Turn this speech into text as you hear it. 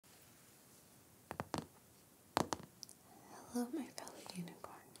Hello, my fellow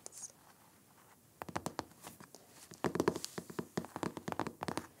unicorns.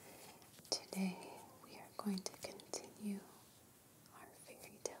 Today we are going to continue our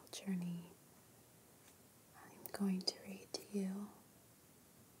fairy tale journey. I'm going to read to you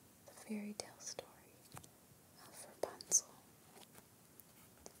the fairy tale story of Rapunzel.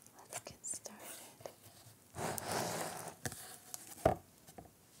 Let's get started.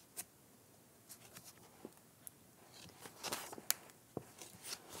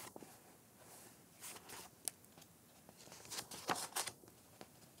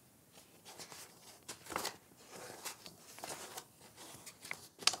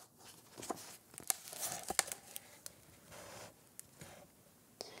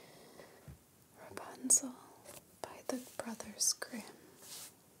 Rapunzel by the Brothers Grimm.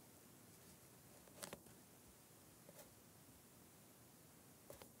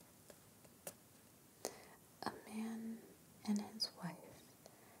 A man and his wife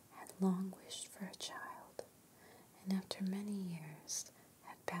had long wished for a child, and after many years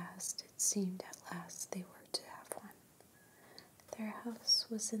had passed, it seemed at last they were to have one. Their house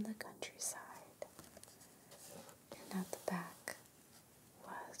was in the countryside, and at the back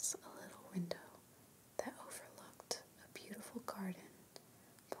was a little window that overlooked a beautiful garden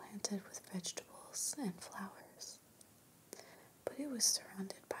planted with vegetables and flowers. But it was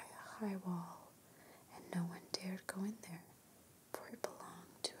surrounded by a high wall, and no one dared go in there, for it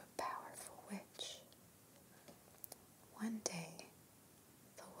belonged to a powerful witch. One day,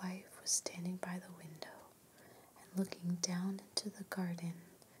 the wife was standing by the window and looking down into the garden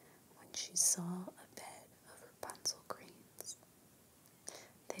when she saw a bed of Rapunzel greens.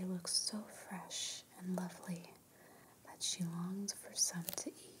 They looked so fresh and lovely that she longed for some to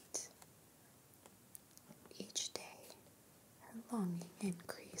eat. Each day, her longing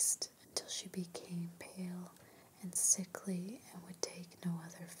increased until she became pale and sickly and would take no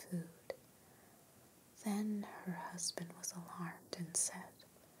other food. Then her husband was alarmed and said,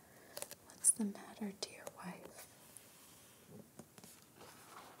 "What's the matter, dear wife?"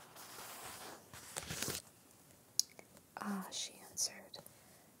 "Ah," she answered,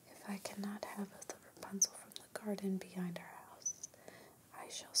 "if I cannot have the Rapunzel from the garden behind our house, I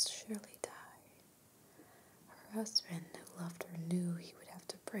shall surely die." Her husband, who loved her, knew he would have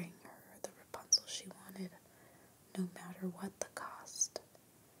to bring her the Rapunzel she wanted, no matter what the cost.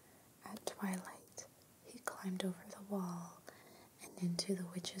 At twilight, he climbed over the wall and into the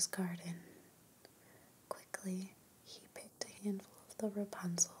witch's garden. Quickly, he picked a handful of the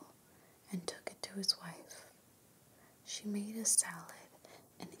Rapunzel and took it to his wife. She made a salad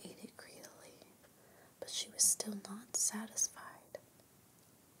and ate it greedily, but she was still not satisfied.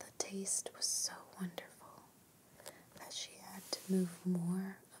 The taste was so wonderful that she had to move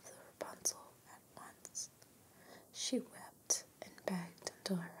more of the Rapunzel at once. She wept and begged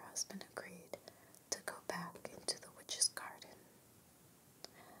until her husband agreed to go back into the witch's garden.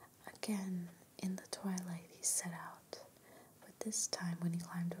 Again, in the twilight, he set out, but this time when he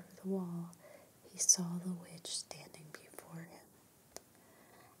climbed over the wall, he saw the witch standing before him.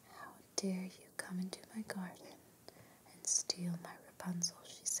 "How dare you come into my garden and steal my Rapunzel?"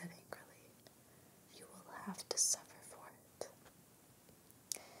 she said angrily. "You will have to suffer for it."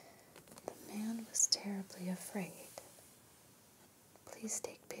 The man was terribly afraid. "Please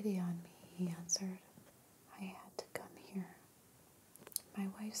take pity on me," he answered. "I had to come here. My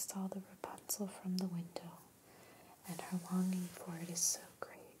wife saw the Rapunzel from the window, and her longing for it is so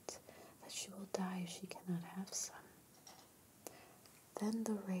great that she will die if she cannot have some." Then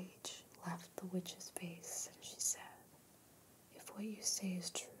the rage left the witch's face, and she said, "If what you say is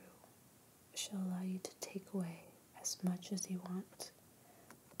true, I shall allow you to take away as much as you want,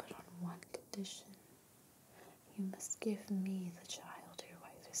 but on one condition. You must give me the child your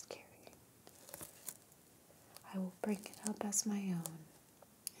wife is carrying. I will bring it up as my own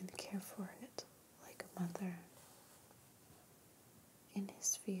and care for it like a mother." In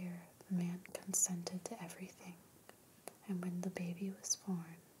his fear, the man consented to everything, and when the baby was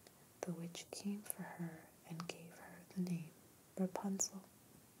born, the witch came for her and gave her the name Rapunzel.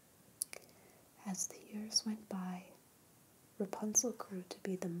 As the years went by, Rapunzel grew to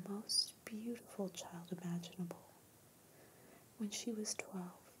be the most beautiful child imaginable. When she was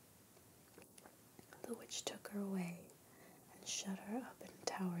 12, the witch took her away and shut her up in a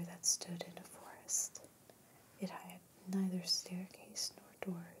tower that stood in a forest. It had neither staircase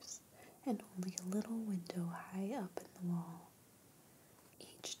nor doors, and only a little window high up in the wall.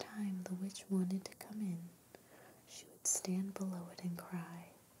 Each time the witch wanted to come in, she would stand below it and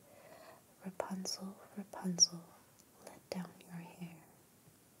cry, "Rapunzel, Rapunzel, let down your hair."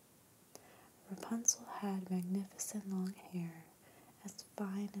 Rapunzel had magnificent long hair, as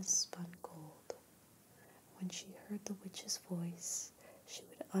fine as spun gold. When she heard the witch's voice, she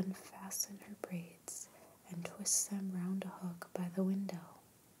would unfasten her braids and twist them round a hook by the window.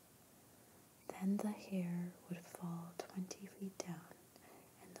 Then the hair would fall 20 feet down,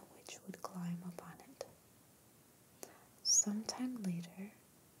 and the witch would climb upon it. Some time later,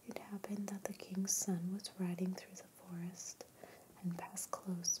 it happened that the king's son was riding through the forest and passed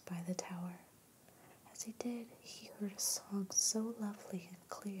close by the tower. As he did, he heard a song so lovely and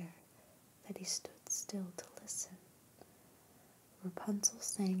clear that he stood still to listen. Rapunzel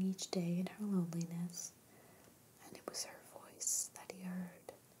sang each day in her loneliness, and it was her voice that he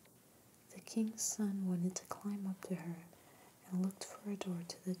heard. The king's son wanted to climb up to her and looked for a door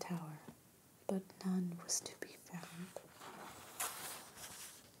to the tower, but none was to be found.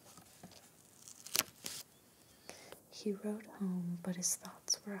 He rode home, but his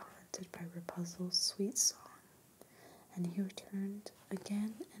thoughts were haunted by Rapunzel's sweet song, and he returned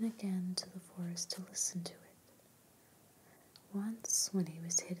again and again to the forest to listen to it. Once, when he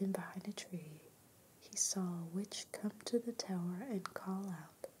was hidden behind a tree, he saw a witch come to the tower and call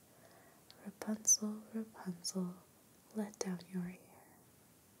out, "Rapunzel, Rapunzel, let down your hair."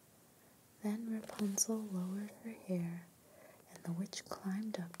 Then Rapunzel lowered her hair, and the witch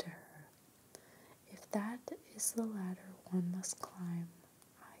climbed up to her. "If that is the ladder one must climb,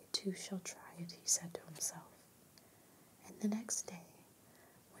 I too shall try it," he said to himself. And the next day,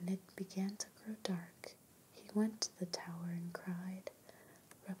 when it began to grow dark, he went to the tower and cried,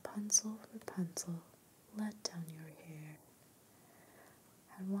 "Rapunzel, Rapunzel, let down your hair."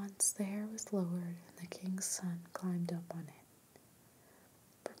 At once the hair was lowered, and the king's son climbed up on it.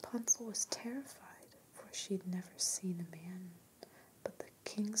 Rapunzel was terrified, for she had never seen a man, but the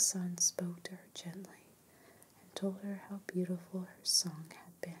king's son spoke to her gently and told her how beautiful her song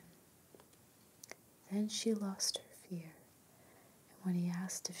had been. Then she lost her fear, and when he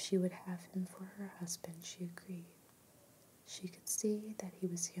asked if she would have him for her husband, she agreed. She could see that he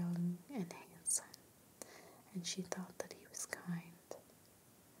was young and handsome, and she thought that he was kind.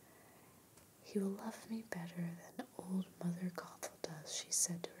 "He will love me better than old Mother Gothel does," she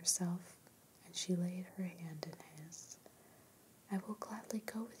said to herself, and she laid her hand in his. "I will gladly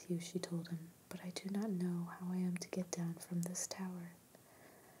go with you," she told him, "but I do not know how I am to get down from this tower.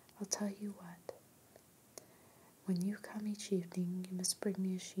 I'll tell you what. When you come each evening, you must bring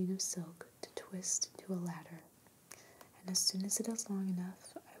me a skein of silk to twist into a ladder, and as soon as it is long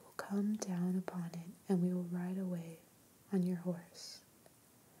enough, I will come down upon it, and we will ride away on your horse."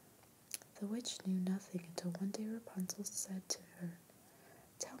 The witch knew nothing until one day Rapunzel said to her,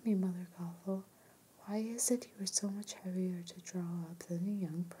 "Tell me, Mother Gothel, why is it you are so much heavier to draw up than a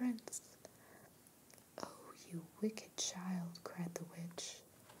young prince?" "Oh, you wicked child," cried the witch.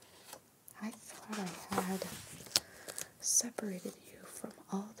 "I thought I had separated you from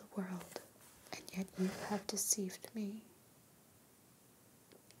all the world, and yet you have deceived me."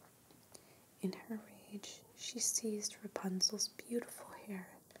 In her rage, she seized Rapunzel's beautiful hair,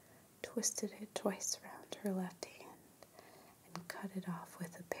 twisted it twice round her left hand, and cut it off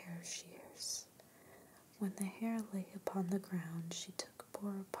with a pair of shears. When the hair lay upon the ground, she took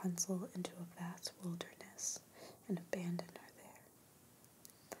poor Rapunzel into a vast wilderness and abandoned her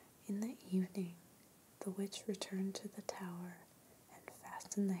there. In the evening, the witch returned to the tower and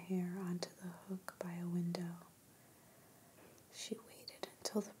fastened the hair onto the hook by a window. She waited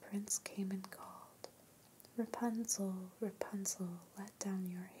until the prince came and called, "Rapunzel, Rapunzel, let down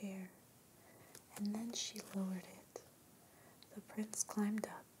your hair," and then she lowered it. The prince climbed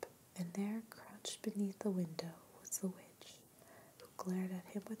up, and there, crouched beneath the window, was the witch, who glared at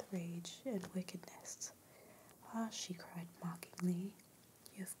him with rage and wickedness. "Ah," she cried mockingly,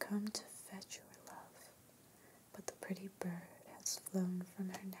 "you have come to fetch your love, but the pretty bird has flown from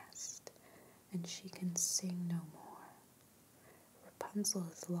her nest, and she can sing no more. Rapunzel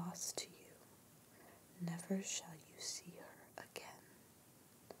is lost to you. Never shall you see her again."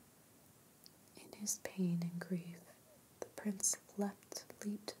 In his pain and grief, the prince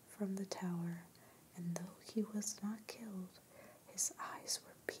leaped from the tower, and though he was not killed, his eyes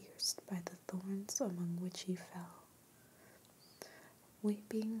were pierced by the thorns among which he fell.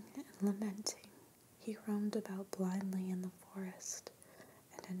 Weeping and lamenting, he roamed about blindly in the forest,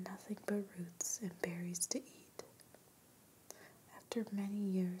 and had nothing but roots and berries to eat. After many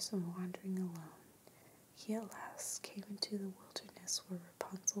years of wandering alone, he at last came into the wilderness where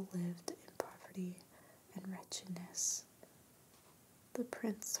Rapunzel lived in poverty and wretchedness. The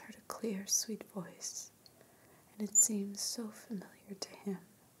prince heard a clear, sweet voice, and it seemed so familiar to him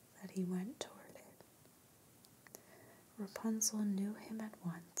that he went toward it. Rapunzel knew him at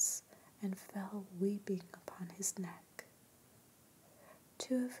once and fell fell weeping upon his neck.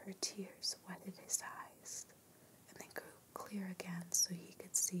 2 of her tears wetted his eyes, and they grew clear again so he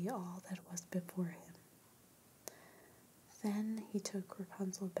could see all that was before him. Then he took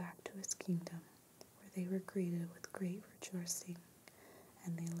Rapunzel back to his kingdom, where they were greeted with great rejoicing,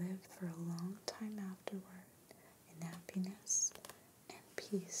 and they lived for a long time afterward in happiness and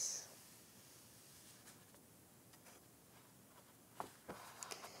peace.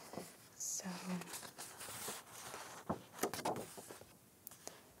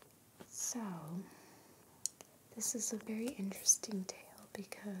 So, this is a very interesting tale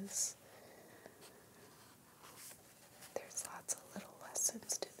because there's lots of little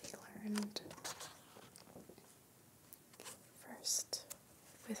lessons to be learned. First,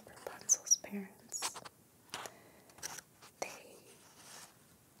 with Rapunzel's parents,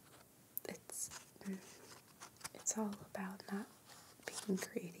 it's all about not being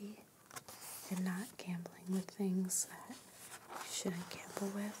greedy and not gambling with things that you shouldn't gamble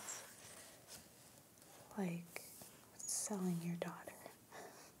with, like selling your daughter.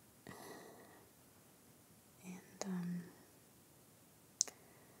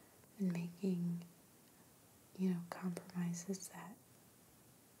 And making, compromises that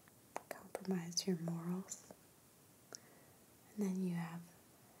compromise your morals. And then you have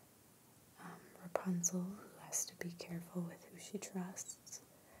Rapunzel, who has to be careful with who she trusts,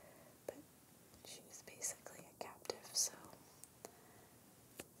 but she's basically a captive, so.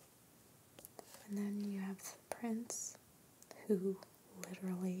 And then you have the prince, who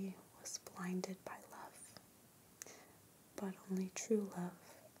literally was blinded by love, but only true love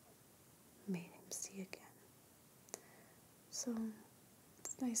made him see again. So,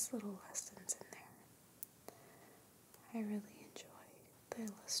 it's nice little lessons in there. I really enjoy the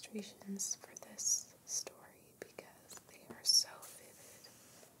illustrations for this story because they are so vivid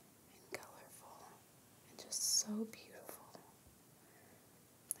and colorful and just so beautiful.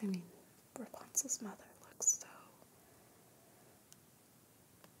 I mean, Rapunzel's mother looks so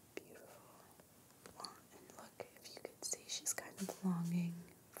beautiful. And look, if you could see, she's kind of longing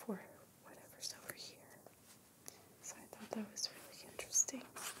for whatever's over here. So I thought that was really interesting.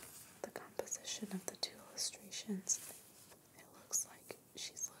 The composition of the 2 illustrations. It looks like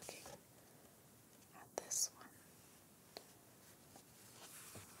she's looking at this one.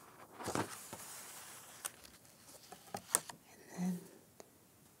 And then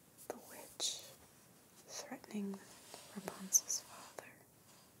the witch threatening Rapunzel's father.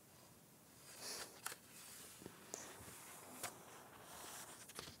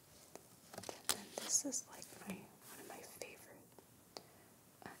 And then this is like one of my favorite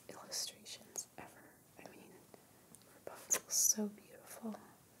illustrations ever. I mean, Rapunzel's so beautiful,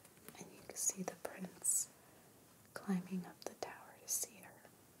 and you can see the prince climbing up the tower to see her.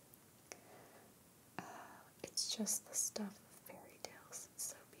 It's just the stuff of fairy tales. It's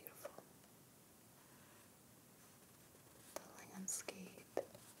so beautiful. The landscape,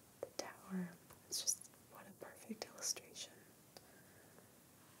 the tower, it's just what a perfect illustration.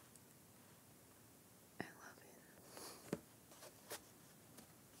 I love it.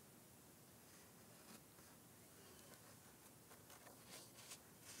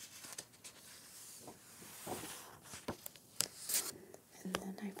 And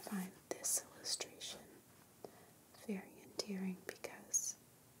then I find this illustration very endearing because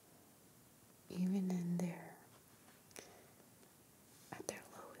even at their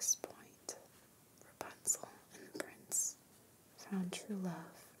lowest point, Rapunzel and the prince found true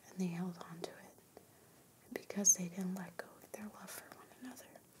love and they held on to it. And because they didn't let go of their love for one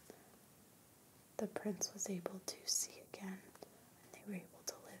another, the prince was able to see again and they were able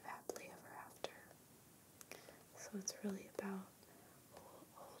to live happily ever after. So it's really about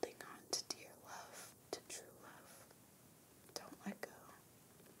holding on to dear love, to true love. Don't let go.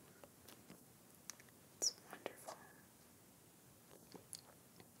 It's wonderful.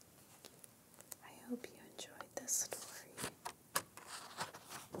 I hope you enjoyed this story.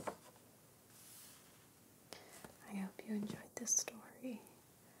 I hope you enjoyed this story.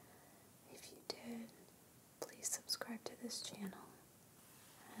 If you did, please subscribe to this channel,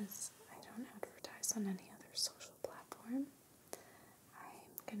 as I don't advertise on any other social platform.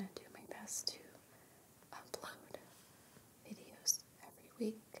 I'm gonna do my best to upload videos every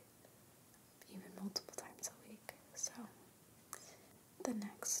week, even multiple times a week. So, the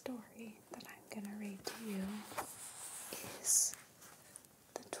next story that I'm gonna read to you is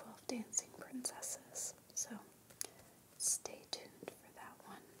The 12 Dancing Princesses. So, stay tuned for that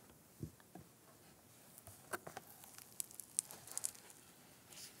one.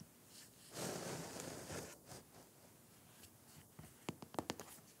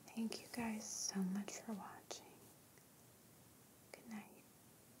 Thank you guys so much for watching.